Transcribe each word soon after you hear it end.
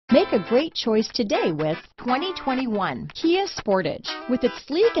Make a great choice today with 2021 Kia Sportage. With its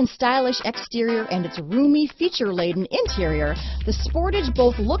sleek and stylish exterior and its roomy, feature-laden interior, the Sportage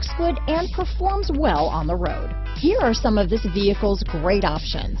both looks good and performs well on the road. Here are some of this vehicle's great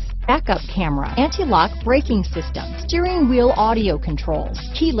options: backup camera, anti-lock braking system, steering wheel audio controls,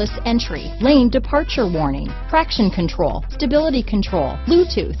 keyless entry, lane departure warning, traction control, stability control,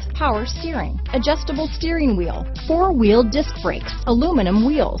 Bluetooth, power steering, adjustable steering wheel, four-wheel disc brakes, aluminum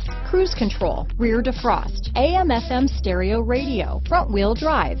wheels, cruise control, rear defrost, AM/FM stereo radio, front-wheel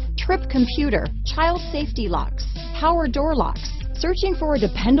drive, trip computer, child safety locks, power door locks. Searching for a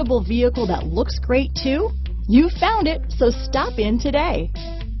dependable vehicle that looks great too? You found it, so stop in today.